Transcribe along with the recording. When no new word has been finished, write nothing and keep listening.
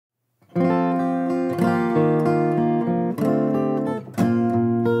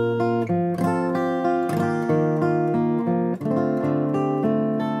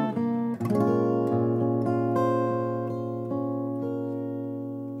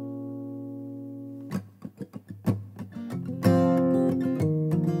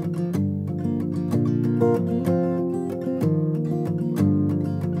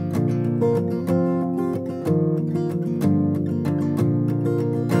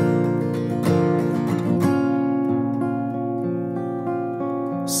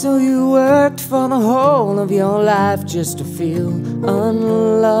So you worked for the whole of your life just to feel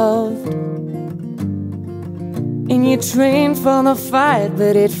unloved, and you trained for the fight,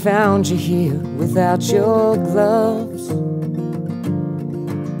 but it found you here without your gloves.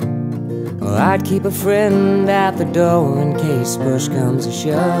 Well, I'd keep a friend at the door in case push comes to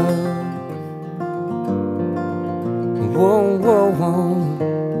shove. Whoa, whoa, whoa.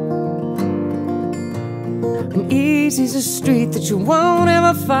 And easy's a street that you won't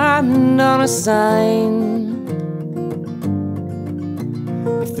ever find on a sign.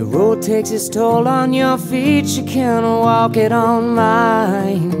 If the road takes its toll on your feet, you can walk it on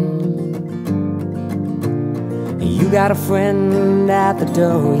mine. You got a friend at the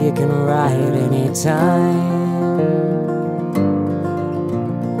door you can ride anytime.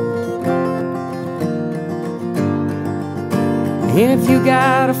 And if you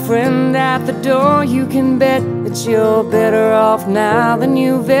got a friend at the door, you can bet that you're better off now than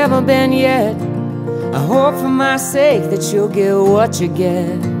you've ever been yet. I hope for my sake that you'll get what you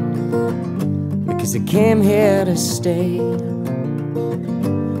get, because I came here to stay.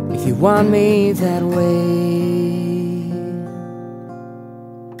 If you want me that way.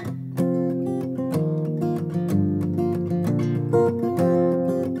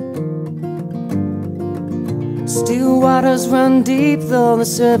 Still waters run deep, though the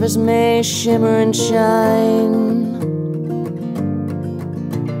surface may shimmer and shine.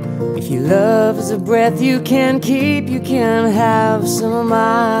 If your love is a breath you can keep, you can have some of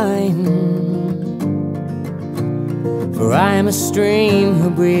mine. For I am a stream who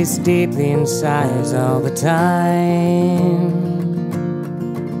breathes deeply and sighs all the time.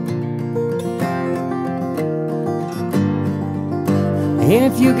 And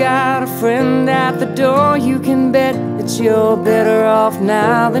if you got a friend at the door, you can bet that you're better off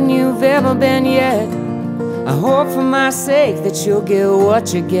now than you've ever been yet. I hope for my sake that you'll get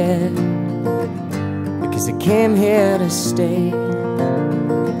what you get, because I came here to stay.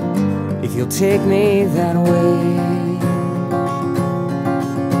 If you'll take me that way.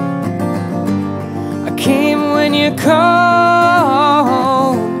 I came when you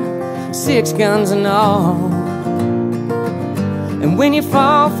called, 6 guns and all. And when you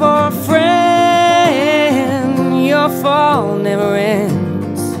fall for a friend, your fall never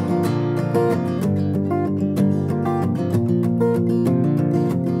ends.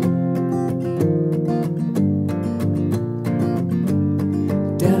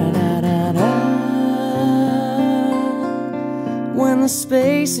 Da-da-da-da-da. When the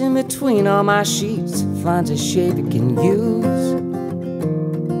space in between all my sheets finds a shape it can use,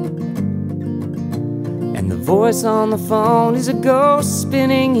 the voice on the phone is a ghost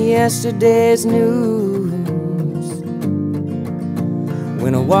spinning yesterday's news.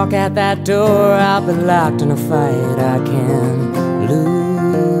 When I walk out that door, I'll be locked in a fight I can't lose.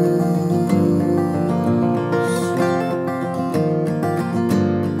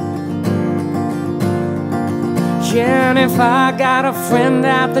 Yeah, and if I got a friend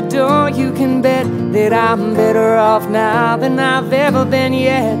at the door, you can bet that I'm better off now than I've ever been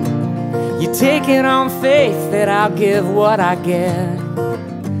yet. You take it on faith that I'll give what I get.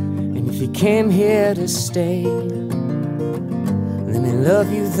 And if you came here to stay, let me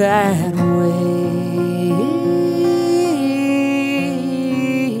love you that way.